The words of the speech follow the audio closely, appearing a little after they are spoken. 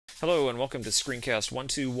Hello and welcome to Screencast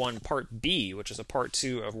 121 Part B, which is a part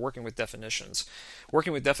 2 of working with definitions.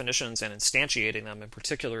 Working with definitions and instantiating them in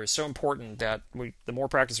particular is so important that the more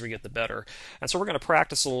practice we get, the better. And so we're going to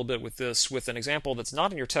practice a little bit with this with an example that's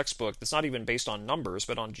not in your textbook, that's not even based on numbers,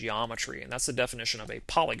 but on geometry, and that's the definition of a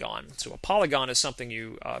polygon. So a polygon is something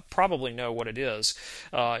you probably know what it is.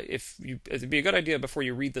 It'd be a good idea before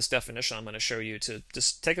you read this definition I'm going to show you to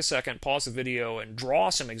just take a second, pause the video, and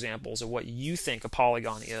draw some examples of what you think a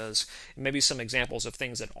polygon is. Maybe some examples of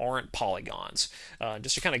things that aren't polygons,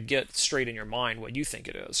 just to kind of get straight in your mind what you think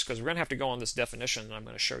it is, because we're going to have to go on this definition that I'm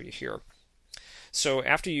going to show you here. So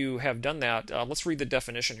after you have done that, let's read the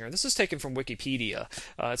definition here. This is taken from Wikipedia.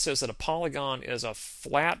 It says that a polygon is a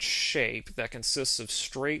flat shape that consists of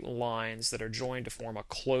straight lines that are joined to form a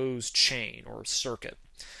closed chain or circuit.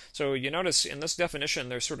 So you notice in this definition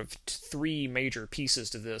there's sort of three major pieces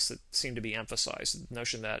to this that seem to be emphasized. The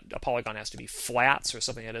notion that a polygon has to be flat, so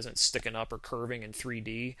something that isn't sticking up or curving in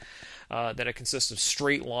 3D, that it consists of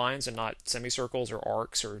straight lines and not semicircles or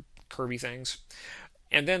arcs or curvy things.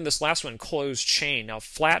 And then this last one, closed chain. Now,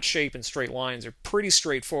 flat shape and straight lines are pretty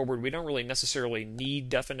straightforward. We don't really necessarily need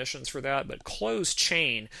definitions for that, but closed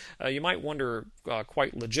chain, you might wonder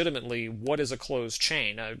quite legitimately, what is a closed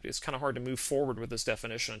chain? It's kind of hard to move forward with this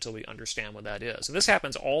definition until we understand what that is. And this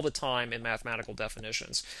happens all the time in mathematical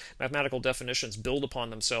definitions. Mathematical definitions build upon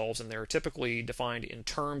themselves, and they're typically defined in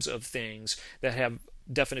terms of things that have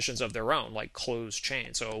definitions of their own, like closed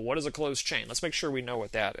chain. So what is a closed chain? Let's make sure we know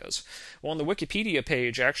what that is. Well, on the Wikipedia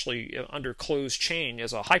page, actually, under closed chain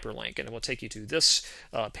is a hyperlink, and it will take you to this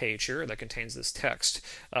page here that contains this text.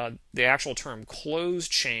 The actual term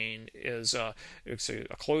closed chain is it's a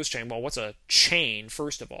closed chain. Well, what's a chain,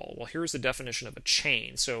 first of all? Well, here's the definition of a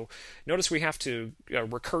chain. So notice we have to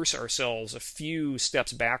recurse ourselves a few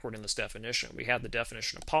steps backward in this definition. We had the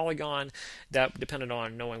definition of polygon. That depended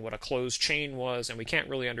on knowing what a closed chain was, and we can't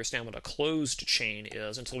really understand what a closed chain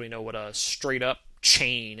is until we know what a straight up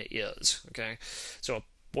chain is. Okay, so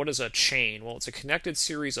what is a chain? Well, it's a connected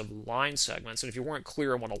series of line segments, and if you weren't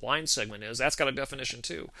clear on what a line segment is, that's got a definition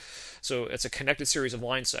too. So it's a connected series of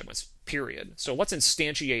line segments, period. So let's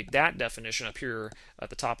instantiate that definition up here at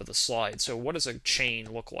the top of the slide. So what does a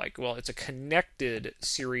chain look like? Well, it's a connected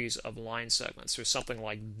series of line segments. So something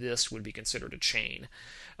like this would be considered a chain,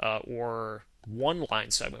 or one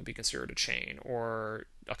line segment would be considered a chain, or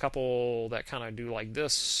a couple that kind of do like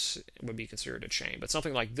this would be considered a chain, but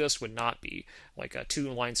something like this would not be, like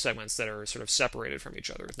two line segments that are sort of separated from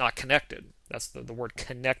each other, not connected. That's the word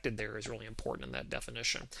connected there is really important in that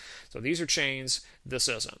definition. So these are chains, this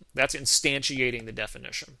isn't. That's instantiating the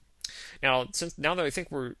definition. Now that I think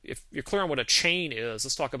if you're clear on what a chain is,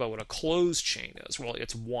 let's talk about what a closed chain is. Well,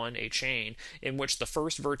 it's a chain in which the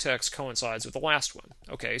first vertex coincides with the last one.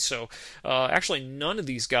 Okay, so actually none of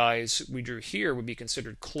these guys we drew here would be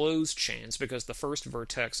considered closed chains because the first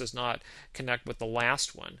vertex does not connect with the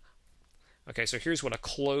last one. Okay, so here's what a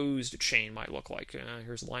closed chain might look like.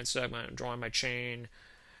 Here's the line segment. I'm drawing my chain,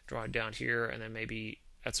 draw it down here, and then maybe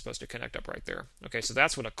that's supposed to connect up right there. Okay, so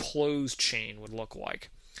that's what a closed chain would look like.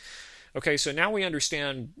 Okay, so now we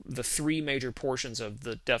understand the three major portions of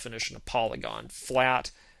the definition of polygon: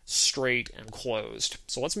 flat, straight, and closed.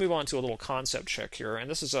 So let's move on to a little concept check here, and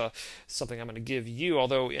this is something I'm going to give you,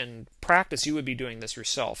 although in practice you would be doing this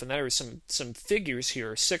yourself. And there are some figures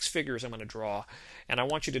here, 6 figures I'm going to draw, and I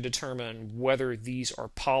want you to determine whether these are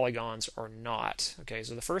polygons or not. Okay,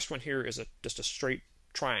 so the first one here is just a straight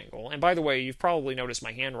triangle. And by the way, you've probably noticed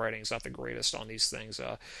my handwriting is not the greatest on these things.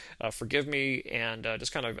 Forgive me, and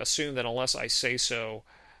just kind of assume that unless I say so,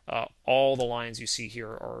 all the lines you see here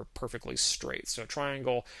are perfectly straight. So a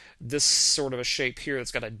triangle, this sort of a shape here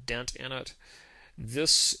that's got a dent in it.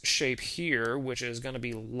 This shape here, which is going to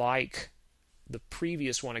be like the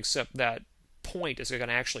previous one, except that point is going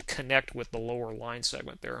to actually connect with the lower line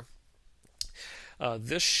segment there.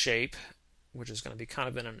 This shape, which is going to be kind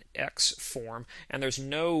of in an X form, and there's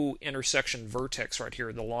no intersection vertex right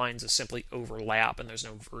here. The lines just simply overlap, and there's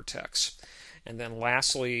no vertex. And then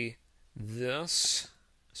lastly, this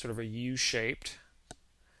sort of a U-shaped.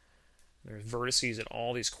 There's vertices at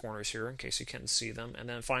all these corners here, in case you can see them. And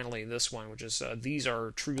then finally, this one, which is these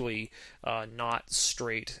are truly not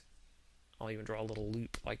straight. I'll even draw a little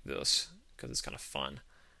loop like this because it's kind of fun.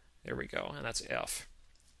 There we go, and that's F.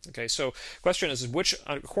 Okay, so question is which,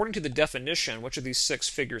 according to the definition, which of these 6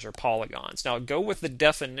 figures are polygons? Now go with the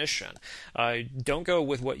definition. Don't go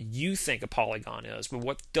with what you think a polygon is, but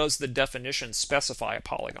what does the definition specify a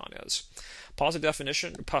polygon is? Pause the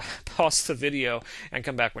definition, pause the video, and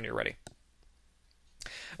come back when you're ready.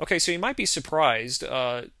 Okay, so you might be surprised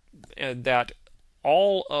that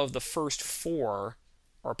all of the first 4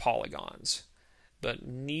 are polygons, but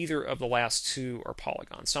neither of the last two are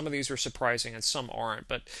polygons. Some of these are surprising and some aren't,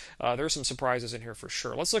 but there are some surprises in here for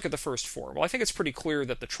sure. Let's look at the first four. Well, I think it's pretty clear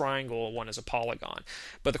that the triangle one is a polygon,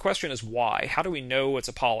 but the question is why? How do we know it's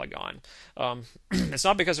a polygon? It's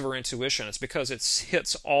not because of our intuition, it's because it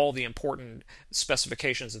hits all the important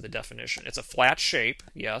specifications of the definition. It's a flat shape,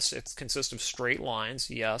 yes. It consists of straight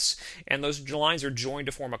lines, yes, and those lines are joined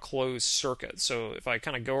to form a closed circuit. So if I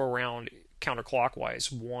kind of go around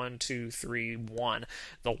counterclockwise, 1, 2, 3, 1.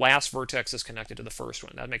 The last vertex is connected to the first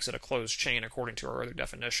one. That makes it a closed chain according to our other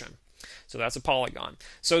definition. So that's a polygon.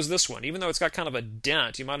 So is this one. Even though it's got kind of a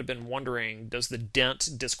dent, you might have been wondering, does the dent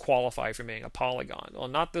disqualify from being a polygon? Well,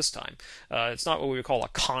 not this time. It's not what we would call a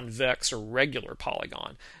convex or regular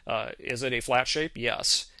polygon. Is it a flat shape?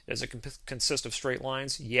 Yes. Does it consist of straight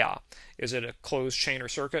lines? Yeah. Is it a closed chain or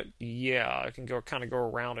circuit? Yeah. It can kind of go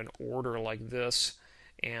around in order like this.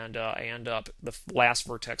 And I end up, the last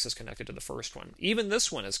vertex is connected to the first one. Even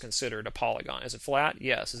this one is considered a polygon. Is it flat?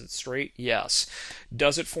 Yes. Is it straight? Yes.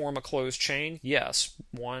 Does it form a closed chain? Yes.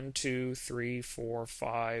 1, 2, 3, 4,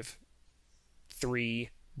 5, 3,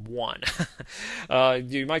 1.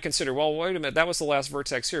 You might consider, well, wait a minute, that was the last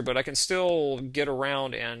vertex here, but I can still get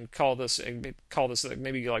around and call this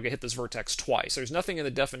maybe like I hit this vertex twice. There's nothing in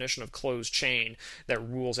the definition of closed chain that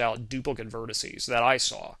rules out duplicate vertices that I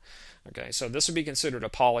saw. Okay, so this would be considered a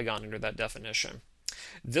polygon under that definition.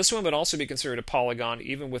 This one would also be considered a polygon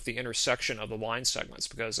even with the intersection of the line segments,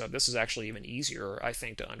 because this is actually even easier, I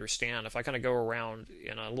think, to understand. If I kind of go around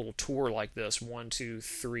in a little tour like this, 1, 2,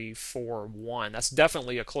 3, 4, 1, that's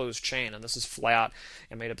definitely a closed chain, and this is flat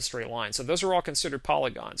and made up of straight lines. So those are all considered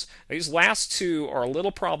polygons. These last two are a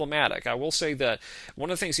little problematic. I will say that one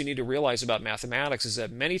of the things you need to realize about mathematics is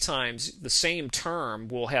that many times the same term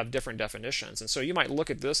will have different definitions. And so you might look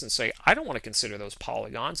at this and say, I don't want to consider those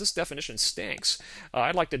polygons. This definition stinks.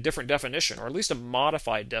 I'd like a different definition, or at least a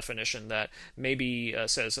modified definition that maybe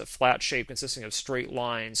says a flat shape consisting of straight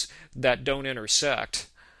lines that don't intersect.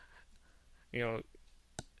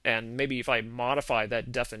 And maybe if I modify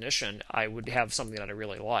that definition, I would have something that I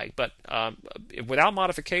really like. But without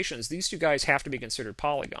modifications, these two guys have to be considered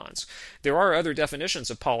polygons. There are other definitions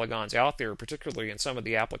of polygons out there, particularly in some of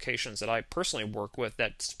the applications that I personally work with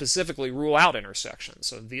that specifically rule out intersections.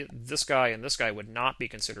 So this guy and this guy would not be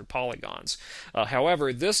considered polygons.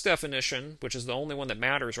 However, this definition, which is the only one that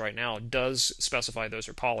matters right now, does specify those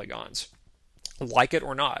are polygons. Like it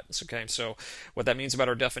or not. Okay, so what that means about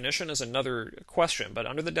our definition is another question, but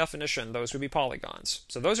under the definition, those would be polygons.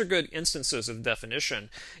 So those are good instances of definition,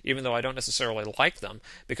 even though I don't necessarily like them,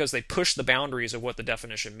 because they push the boundaries of what the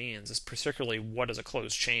definition means, particularly what does a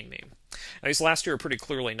closed chain mean. Now, these last two are pretty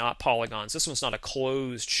clearly not polygons. This one's not a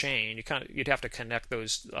closed chain. You'd have to connect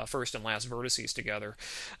those first and last vertices together.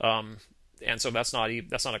 And so that's not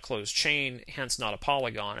a closed chain, hence not a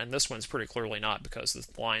polygon, and this one's pretty clearly not because the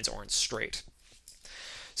lines aren't straight.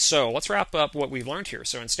 So let's wrap up what we've learned here.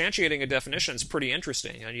 So instantiating a definition is pretty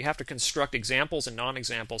interesting, and you have to construct examples and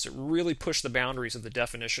non-examples that really push the boundaries of the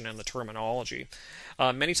definition and the terminology.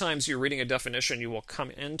 Many times you're reading a definition, you will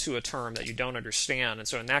come into a term that you don't understand, and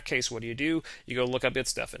so in that case, what do? You go look up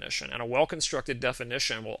its definition, and a well-constructed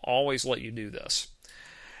definition will always let you do this.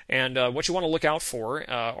 And what you want to look out for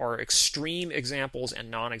are extreme examples and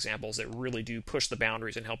non-examples that really do push the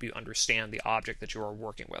boundaries and help you understand the object that you are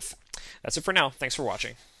working with. That's it for now. Thanks for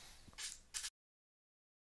watching.